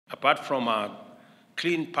Apart from our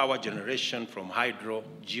clean power generation from hydro,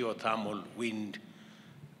 geothermal, wind,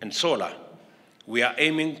 and solar, we are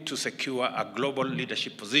aiming to secure a global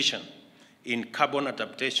leadership position in carbon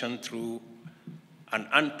adaptation through an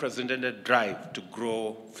unprecedented drive to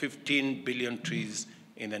grow 15 billion trees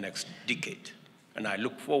in the next decade. And I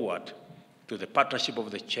look forward to the partnership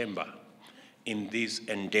of the Chamber in this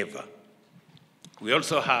endeavor. We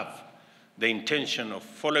also have the intention of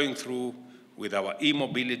following through with our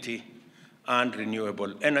e-mobility and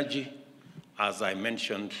renewable energy. As I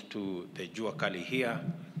mentioned to the Jua Kali here,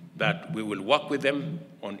 that we will work with them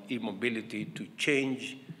on e-mobility to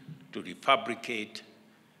change, to refabricate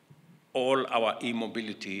all our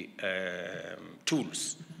e-mobility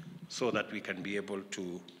tools so that we can be able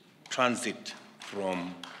to transit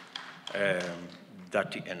from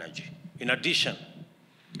dirty energy. In addition,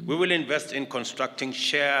 we will invest in constructing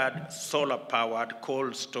shared solar-powered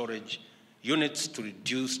cold storage units to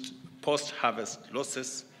reduce post-harvest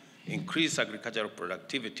losses, increase agricultural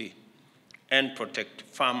productivity, and protect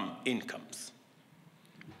farm incomes.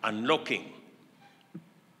 Unlocking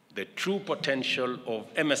the true potential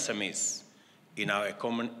of MSMEs in our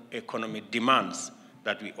economy demands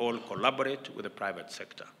that we all collaborate with the private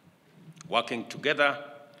sector. Working together,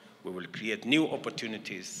 we will create new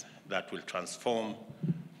opportunities that will transform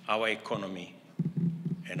our economy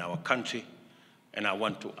and our country. And I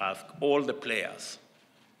want to ask all the players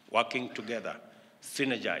working together,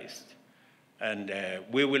 synergized, and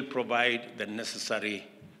we will provide the necessary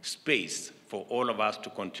space for all of us to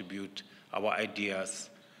contribute our ideas.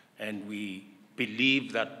 And we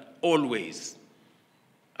believe that always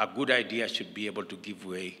a good idea should be able to give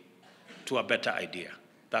way to a better idea.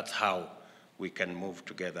 That's how we can move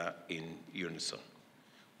together in unison.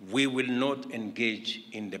 We will not engage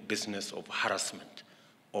in the business of harassment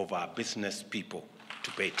of our business people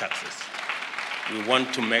to pay taxes. We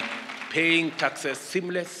want to make paying taxes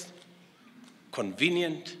seamless,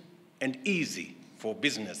 convenient, and easy for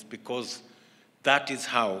business, because that is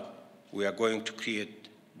how we are going to create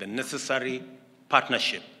the necessary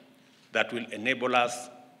partnership that will enable us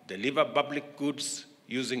deliver public goods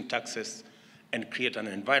using taxes and create an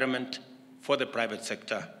environment for the private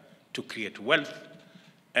sector to create wealth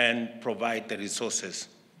and provide the resources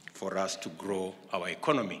for us to grow our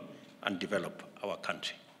economy and develop our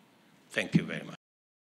country. Thank you very much.